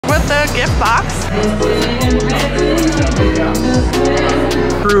the gift box.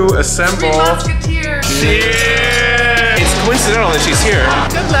 Crew assemble. Three Musketeers. Yeah! It's coincidental that she's here.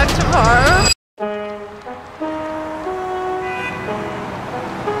 Good luck tomorrow.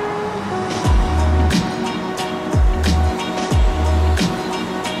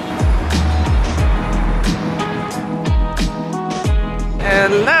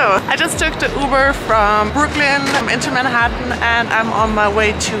 Hello! I just took the Uber from Brooklyn into Manhattan and I'm on my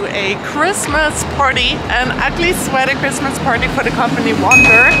way to a Christmas party, an ugly sweaty Christmas party for the company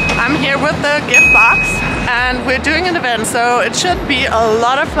Wonder. I'm here with the gift box and we're doing an event, so it should be a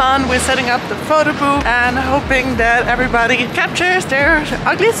lot of fun. We're setting up the photo booth and hoping that everybody captures their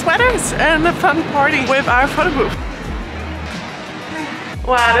ugly sweaters and a fun party with our photo booth.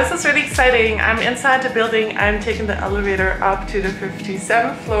 Wow, this is really exciting. I'm inside the building. I'm taking the elevator up to the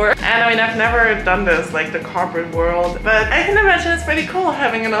 57th floor. And I mean, I've never done this, like the corporate world, but I can imagine it's pretty cool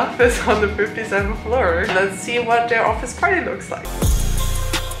having an office on the 57th floor. Let's see what their office party looks like.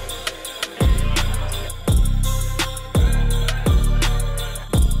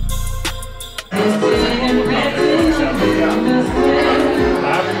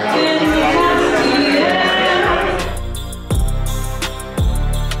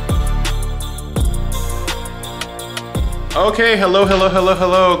 Okay,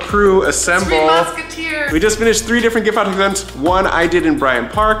 hello, crew assemble. Three Musketeers. We just finished 3 different gift box events. One I did in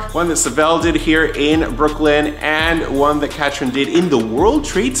Bryant Park, one that Savelle did here in Brooklyn, and one that Katrin did in the World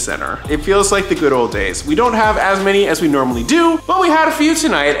Trade Center. It feels like the good old days. We don't have as many as we normally do, but we had a few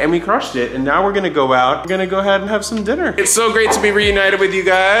tonight and we crushed it. And now we're gonna go out. We're gonna go ahead and have some dinner. It's so great to be reunited with you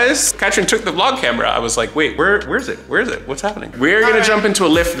guys. Katrin took the vlog camera. I was like, wait, where's it? Where is it? What's happening? We're gonna jump into a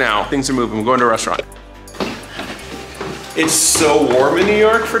lift now. Things are moving. We're going to a restaurant. It's so warm in New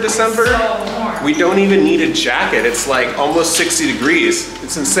York for December. So warm. We don't even need a jacket. It's like almost 60 degrees.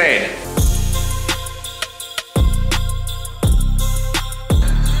 It's insane.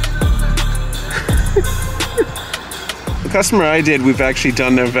 The customer I did, we've actually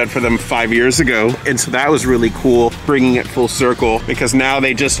done an event for them 5 years ago. And so that was really cool, bringing it full circle, because now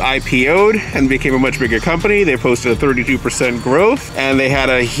they just IPO'd and became a much bigger company. They posted a 32% growth and they had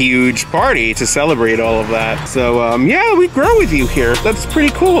a huge party to celebrate all of that. So yeah, we grow with you here. That's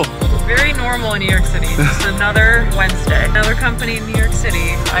pretty cool. Very normal in New York City. Just another Wednesday. Another company in New York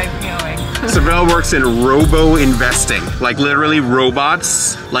City IPOing. Savelle works in robo-investing, like literally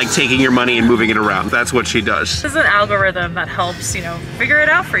robots, like taking your money and moving it around. That's what she does. This is an algorithm that helps, you know, figure it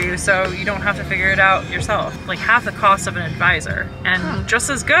out for you so you don't have to figure it out yourself. Like half the cost of an advisor and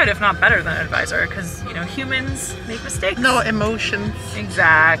just as good, if not better than an advisor, because, you know, humans make mistakes. No emotions.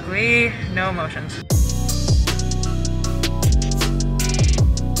 Exactly. No emotions.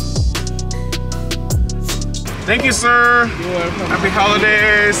 Thank you, sir. You're welcome. Happy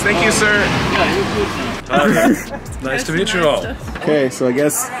holidays. Thank you, sir. Nice to meet you all. Okay, so I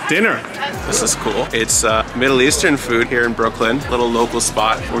guess dinner. This is cool. It's Middle Eastern food here in Brooklyn. Little local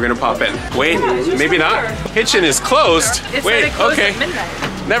spot. We're gonna pop in. Wait, maybe not. Kitchen is closed. Wait, okay.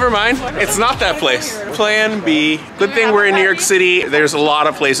 Never mind. It's not that place. Plan B. Good thing we're in New York City. There's a lot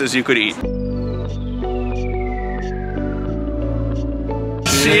of places you could eat.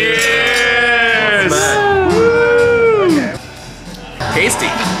 Cheers! Tasty.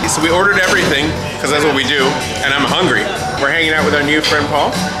 So we ordered everything, because that's what we do, and I'm hungry. We're hanging out with our new friend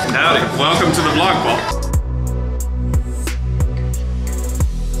Paul. Howdy. Welcome to the vlog, Paul.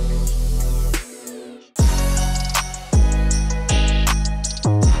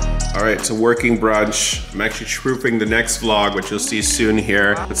 All right, so working brunch. I'm actually proofing the next vlog, which you'll see soon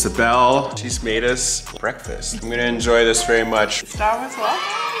here. It's Savelle. She's made us breakfast. I'm gonna enjoy this very much. Star as well?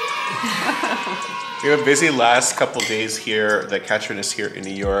 We have a busy last couple days here that Katrin is here in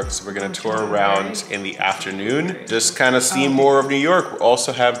New York, so we're gonna tour around in the afternoon. Just kind of see more of New York. We'll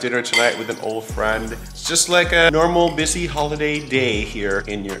also have dinner tonight with an old friend. It's just like a normal busy holiday day here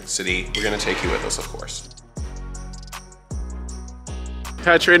in New York City. We're gonna take you with us, of course.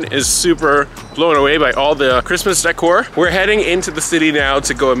 Katrin is super blown away by all the Christmas decor. We're heading into the city now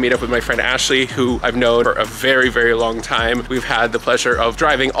to go and meet up with my friend Ashley, who I've known for a very, very long time. We've had the pleasure of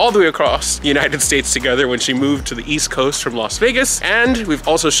driving all the way across the United States together when she moved to the East Coast from Las Vegas. And we've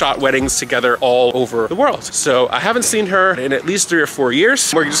also shot weddings together all over the world. So I haven't seen her in at least 3 or 4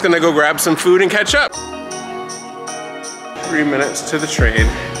 years. We're just gonna go grab some food and catch up. 3 minutes to the train.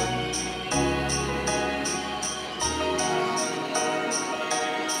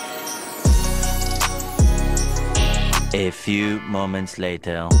 A few moments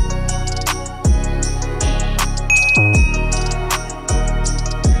later.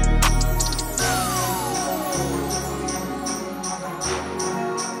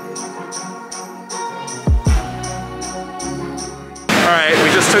 All right,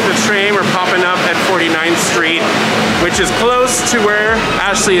 we just took the train. We're popping up at 49th Street, which is close to where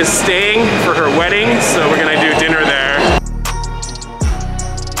Ashley is staying for her wedding. So we're gonna do dinner there.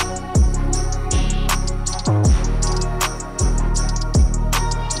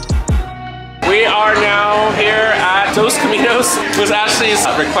 We are now here at Dos Caminos. It was Ashley's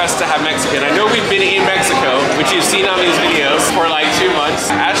request to have Mexican. I know we've been in Mexico, which you've seen on these videos, for like 2 months.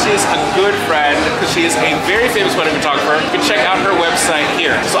 Ashley is a good friend because she is a very famous wedding photographer. You can check out her website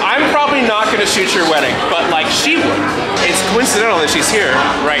here. So I'm probably not gonna shoot your wedding, but like she would. It's coincidental that she's here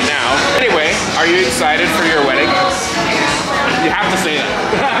right now. Anyway, are you excited for your wedding? You have to say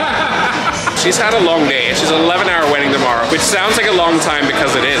that. She's had a long day. She's an 11-hour wedding tomorrow, which sounds like a long time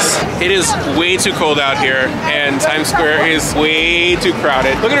because it is. It is way too cold out here, and Times Square is way too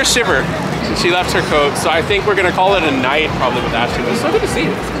crowded. Look at her shiver. She left her coat, so I think we're gonna call it a night probably with Ashley. It's so good to see you.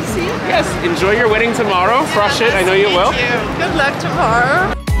 Good to see you. Yes, enjoy your wedding tomorrow. Crush it, I know you will. Thank you. Good luck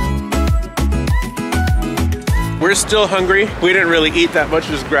tomorrow. We're still hungry. We didn't really eat that much.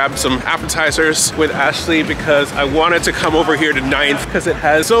 Just grabbed some appetizers with Ashley because I wanted to come over here to 9th because it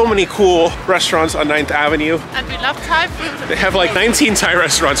has so many cool restaurants on 9th Avenue. And we love Thai food. They have like 19 Thai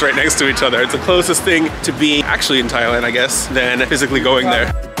restaurants right next to each other. It's the closest thing to being actually in Thailand, I guess, than physically going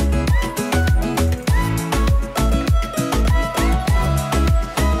there.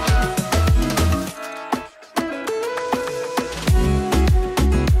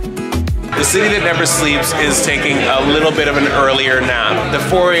 The city that never sleeps is taking a little bit of an earlier nap. The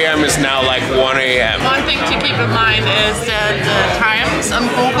 4 a.m. is now like 1 a.m. One thing to keep in mind is that the times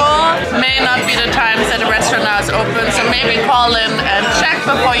on Google may not be the times that the restaurant now is open, so maybe call in and check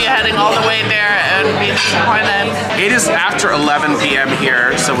before you're heading all the way there and be disappointed. It is after 11 p.m.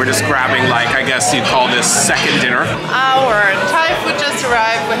 here, so we're just grabbing, like, I guess you'd call this second dinner. Our Thai food just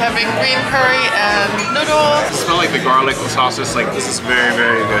arrived. We're having green curry and noodles. It smells like the garlic sauce. Like, this is very,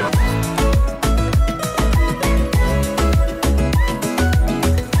 very good.